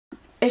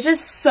It's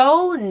just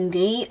so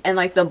neat, and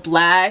like the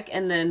black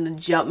and then the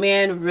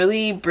Jumpman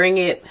really bring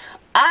it.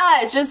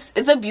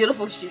 It's a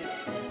beautiful shoe.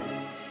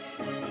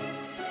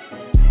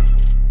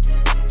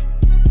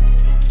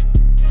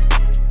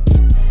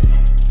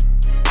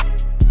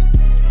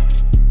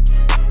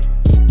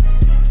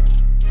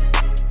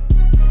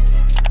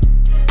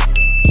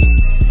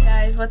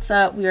 What's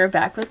up? We are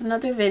back with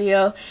another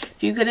video.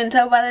 If you couldn't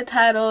tell by the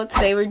title,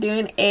 today we're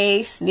doing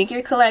a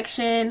sneaker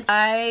collection.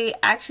 I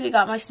actually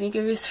got my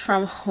sneakers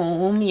from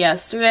home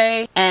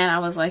yesterday and I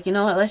was like, you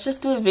know what, let's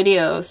just do a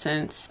video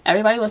since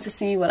everybody wants to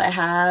see what I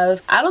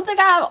have. I don't think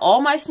I have all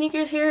my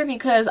sneakers here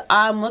because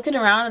I'm looking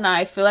around and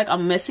I feel like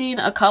I'm missing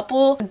a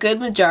couple. A good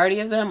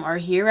majority of them are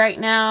here right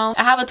now.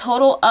 I have a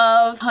total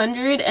of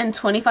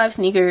 125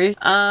 sneakers.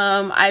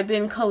 I've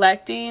been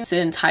collecting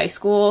since high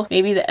school,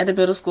 maybe the end of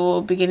middle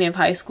school, beginning of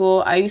high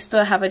school. I used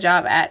to have a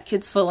job at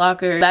Kids Foot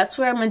Locker. That's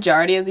where a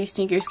majority of these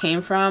sneakers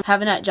came from,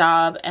 having that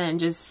job and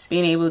just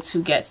being able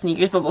to get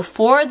sneakers. But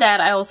before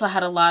that, I also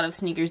had a lot of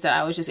sneakers that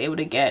I was just able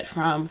to get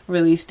from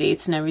release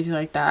dates and everything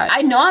like that.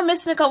 I know I'm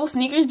missing a couple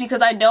sneakers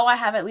because I know I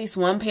have at least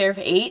one pair of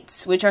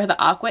 8s, which are the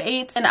Aqua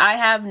 8s, and I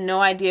have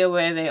no idea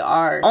where they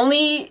are.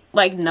 Only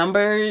like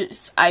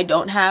numbers I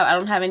don't have. I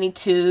don't have any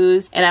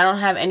 2s and I don't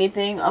have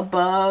anything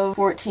above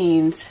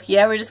 14s.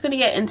 Yeah, we're just gonna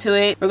get into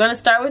it. We're gonna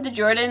start with the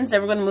Jordans,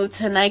 then we're gonna move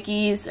to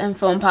Nikes and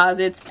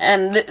Foamposites,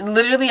 and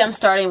literally I'm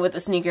starting with a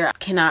sneaker I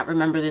cannot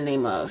remember the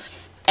name of.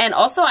 And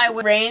also I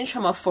would range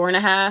from a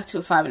 4.5 to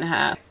a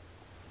 5.5,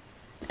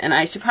 and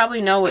I should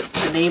probably know what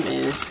the name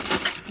is.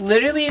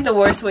 Literally the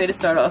worst way to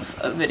start off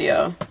a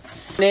video.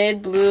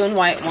 Mid blue and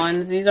white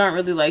ones. These aren't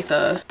really like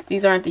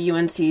these aren't the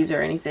UNCs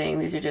or anything.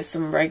 These are just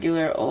some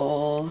regular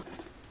old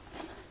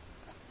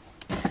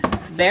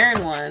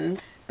Baron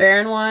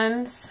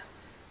ones.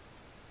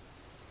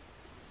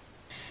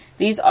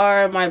 These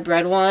are my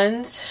bread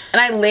ones,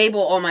 and I label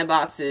all my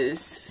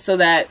boxes so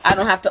that I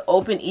don't have to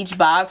open each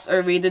box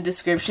or read the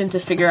description to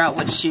figure out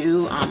what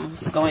shoe I'm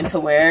going to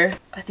wear.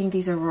 I think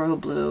these are royal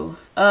blue.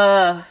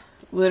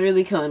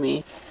 Literally killing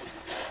me.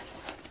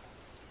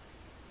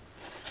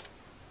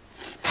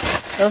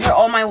 Those are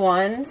all my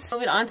ones.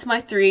 Moving on to my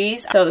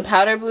 3s. So the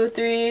powder blue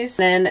 3s,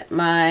 then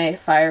my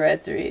fire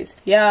red 3s.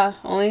 Yeah,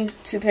 only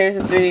 2 pairs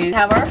of 3s. We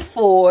have our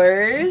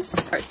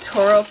 4s, our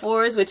Toro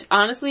 4s, which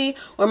honestly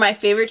were my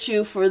favorite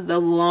shoe for the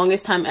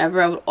longest time ever.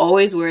 I would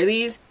always wear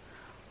these.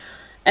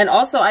 And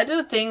also, I did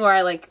a thing where I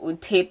like would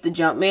tape the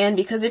Jumpman,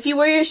 because if you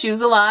wear your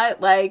shoes a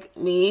lot, like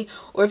me,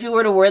 or if you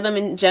were to wear them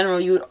in general,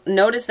 you would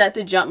notice that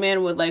the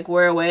Jumpman would like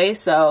wear away.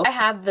 So I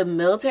have the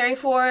military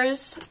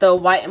 4s, the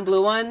white and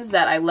blue ones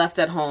that I left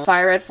at home.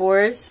 Fire red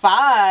 4s.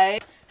 5.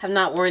 Have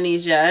not worn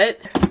these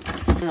yet.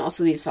 And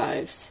also these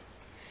 5s.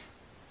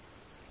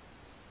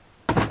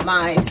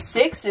 My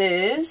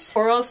 6s,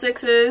 coral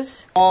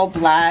 6s, all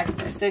black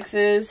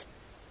 6s.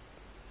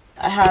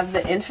 I have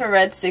the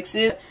infrared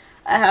 6s.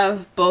 I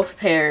have both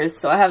pairs.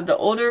 So I have the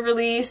older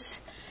release,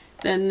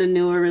 then the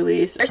newer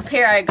release. First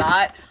pair I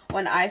got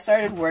when I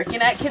started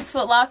working at Kids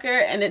Foot Locker,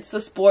 and it's the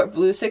sport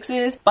blue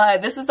 6s.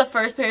 But this is the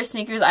first pair of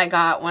sneakers I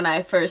got when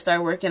I first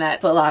started working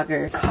at Foot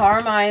Locker.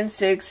 Carmine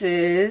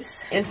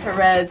 6s,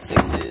 infrared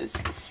 6s.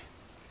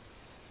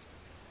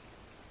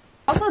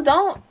 Also,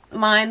 don't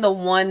mind the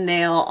one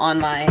nail on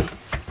my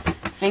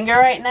finger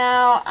right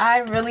now. I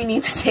really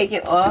need to take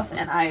it off,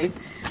 and I've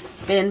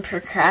been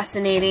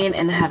procrastinating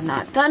and have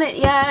not done it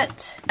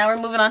yet. Now we're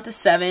moving on to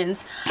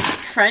 7s.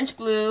 French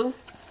blue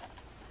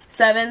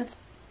 7s,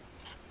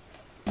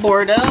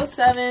 Bordeaux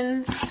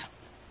 7s,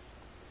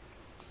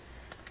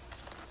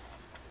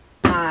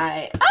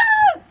 my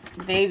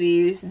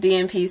babies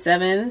DMP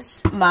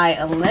 7s, my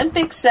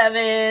Olympic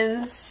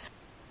 7s.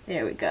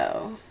 There we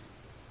go.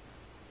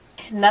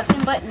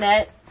 Nothing but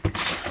net,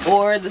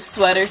 or the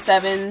sweater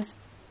 7s.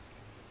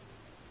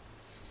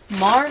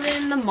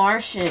 Marvin the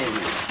Martian.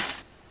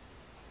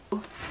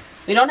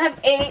 We don't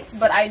have 8s,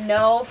 but I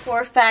know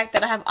for a fact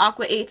that I have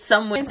Aqua 8s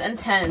somewhere, and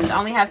 10s. I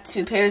only have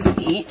 2 pairs of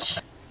each.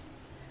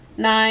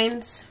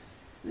 9s.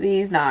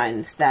 These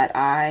 9s that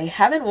I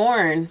haven't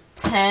worn.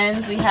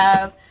 10s, we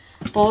have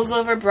Bulls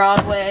Over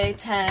Broadway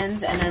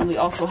 10s, and then we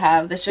also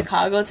have the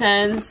Chicago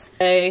 10s.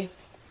 Okay,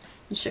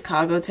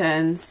 Chicago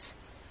 10s.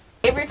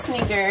 Favorite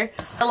sneaker,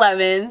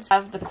 11s. I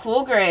have the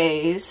cool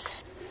grays.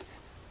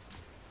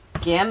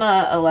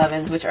 Gamma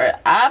 11s, which are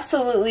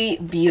absolutely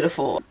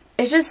beautiful.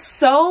 It's just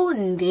so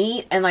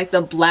neat, and like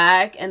the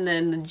black and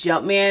then the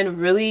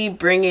Jumpman really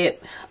bring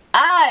it.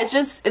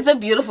 It's a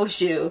beautiful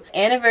shoe.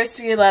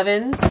 Anniversary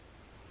 11s.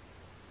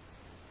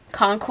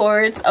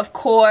 Concords, of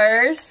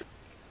course.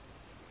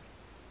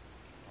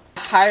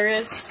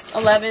 Iris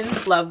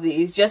 11s. Love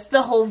these. Just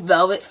the whole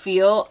velvet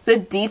feel. The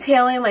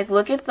detailing, like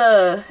look at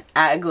the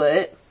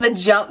aglet. The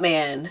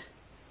Jumpman.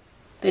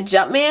 The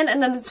Jumpman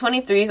and then the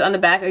 23s on the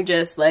back are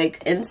just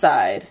like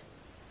inside.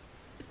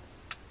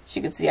 As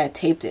you can see, I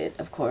taped it,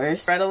 of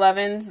course. Red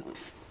 11s.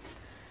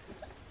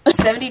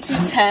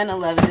 7210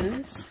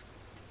 11s.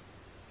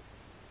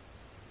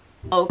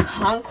 Oh,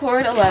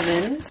 Concord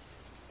 11s.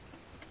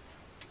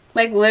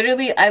 Like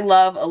literally, I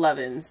love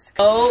 11s.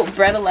 Oh,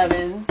 bread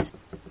 11s.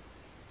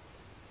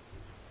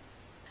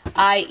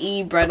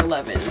 I.e. bread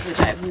 11s, which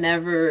I've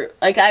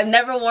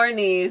never worn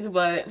these,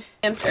 but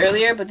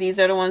earlier, but these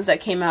are the ones that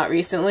came out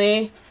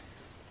recently.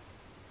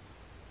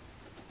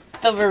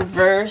 The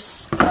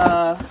reverse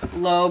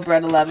low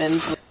bread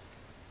 11s.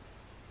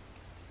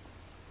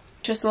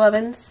 Citrus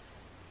 11s.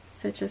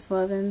 Citrus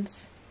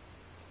 11s.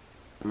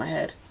 My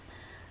head.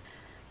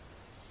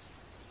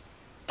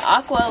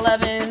 Aqua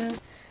 11s.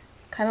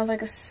 Kind of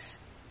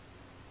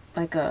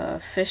like a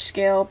fish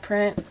scale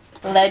print.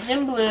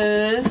 Legend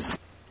Blues.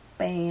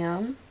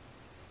 Bam.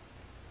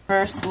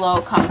 First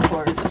low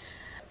contours.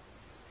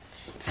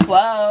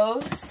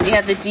 12s. We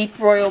have the deep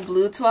royal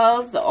blue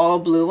 12s, the all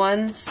blue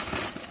ones.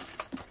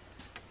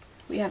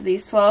 We have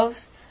these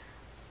 12s.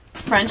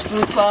 French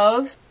blue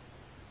 12s.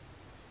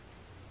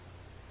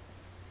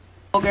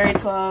 Bulgari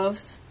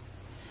 12s.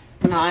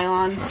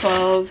 Nylon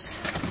 12s.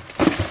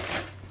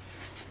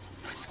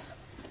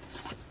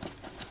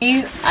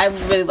 These, I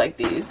really like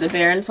these. The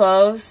Baron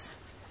 12s.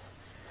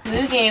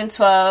 Blue Game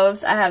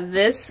 12s. I have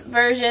this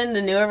version,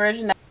 the newer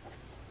version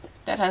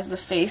that has the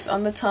face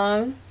on the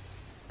tongue.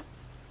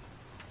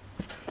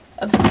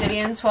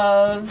 Obsidian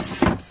 12s.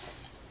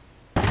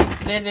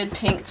 Vivid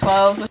Pink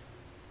 12s.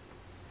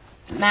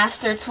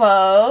 Master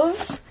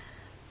 12s.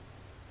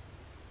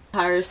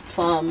 Paris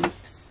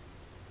Plums.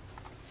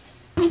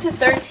 Into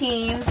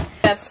 13s.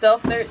 I have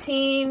Stealth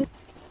 13.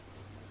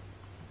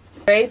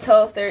 Grey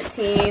 12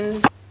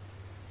 13s.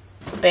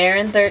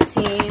 Baron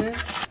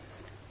 13s.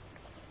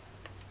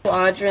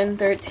 Quadrant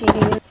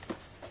 13,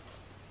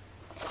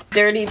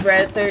 Dirty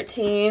Bread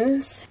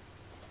 13s,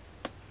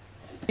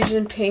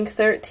 Fusion Pink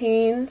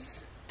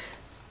 13s,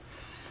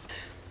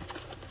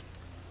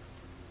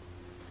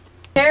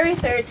 Cherry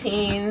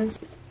 13s,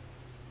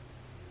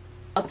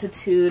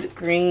 Altitude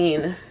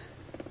Green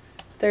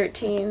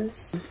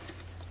 13s,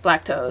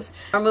 Black Toes.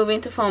 We're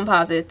moving to foam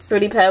posits.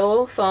 Fruity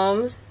Pebble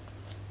foams,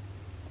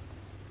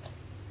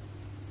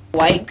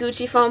 White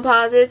Gucci foam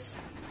posits,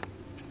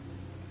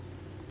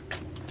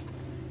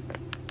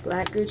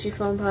 Black Gucci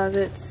foam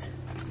posits,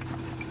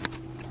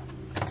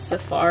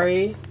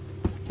 Safari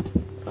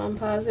foam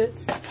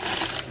posits,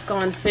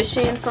 Gone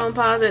Fishing foam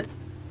posits,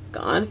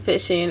 Gone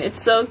Fishing.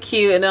 It's so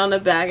cute, and on the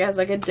back it has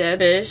like a dead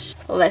fish.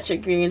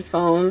 Electric green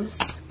foams,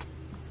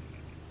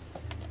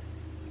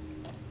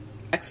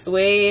 Black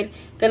Suede.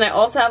 Then I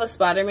also have a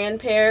Spider-Man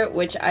pair,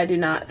 which I do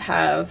not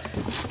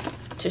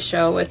have to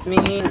show with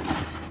me.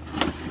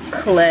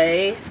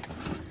 Clay.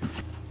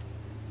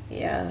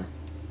 Yeah.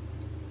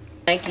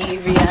 Nike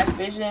React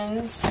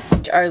Visions,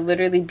 which are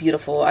literally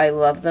beautiful. I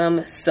love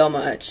them so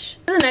much.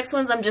 For the next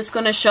ones, I'm just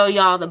going to show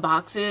y'all the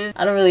boxes.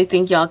 I don't really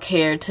think y'all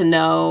care to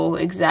know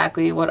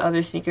exactly what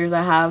other sneakers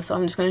I have, so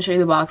I'm just going to show you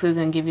the boxes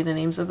and give you the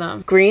names of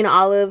them. Green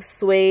Olive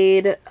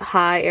Suede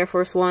High Air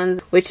Force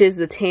Ones, which is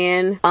the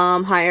tan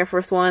High Air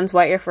Force Ones,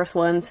 white Air Force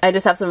Ones. I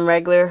just have some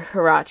regular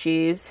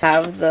Hirachis.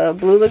 Have the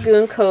Blue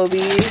Lagoon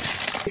Kobe's.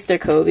 Easter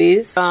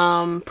Kobe's.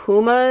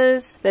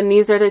 Pumas. Then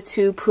these are the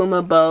two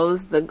Puma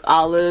bows, the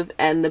olive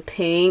and the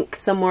pink.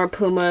 Some more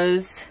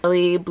Pumas.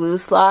 Blue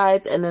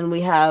slides. And then we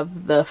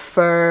have the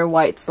fur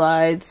white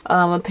slides.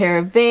 A pair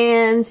of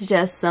Vans.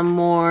 Just some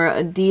more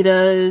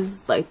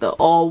Adidas, like the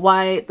all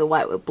white, the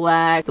white with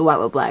black, the white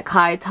with black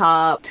high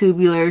top,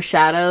 tubular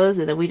shadows.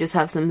 And then we just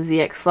have some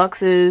ZX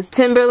Fluxes.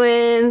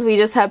 Timberlands. We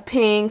just have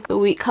pink, the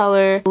wheat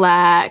color,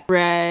 black,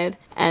 red,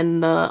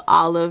 and the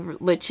olive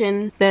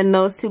lichen. Then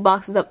those two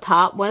boxes up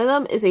top, one of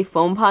them is a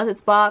foam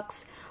posits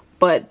box,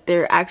 but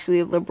they're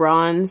actually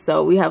LeBron.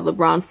 So we have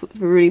LeBron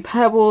Fruity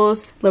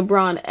Pebbles,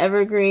 LeBron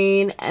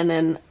Evergreen, and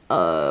then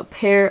a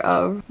pair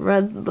of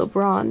red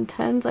LeBron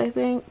 10s, I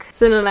think.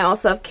 So then I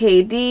also have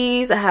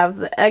KDs. I have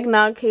the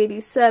Eggnog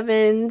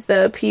KD7s,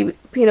 the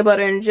Peanut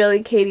Butter and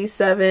Jelly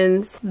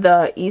KD7s,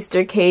 the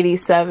Easter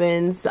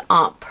KD7s, the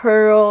Aunt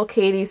Pearl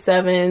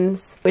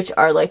KD7s, which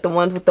are like the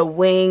ones with the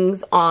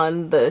wings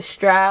on the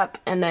strap,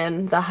 and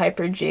then the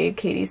Hyper Jade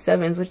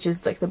KD7s, which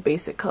is like the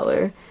basic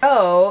color.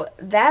 So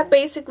that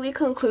basically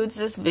concludes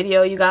this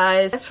video, you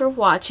guys. Thanks for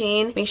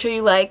watching. Make sure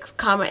you like,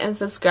 comment, and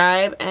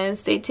subscribe, and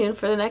stay tuned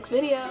for the next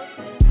video.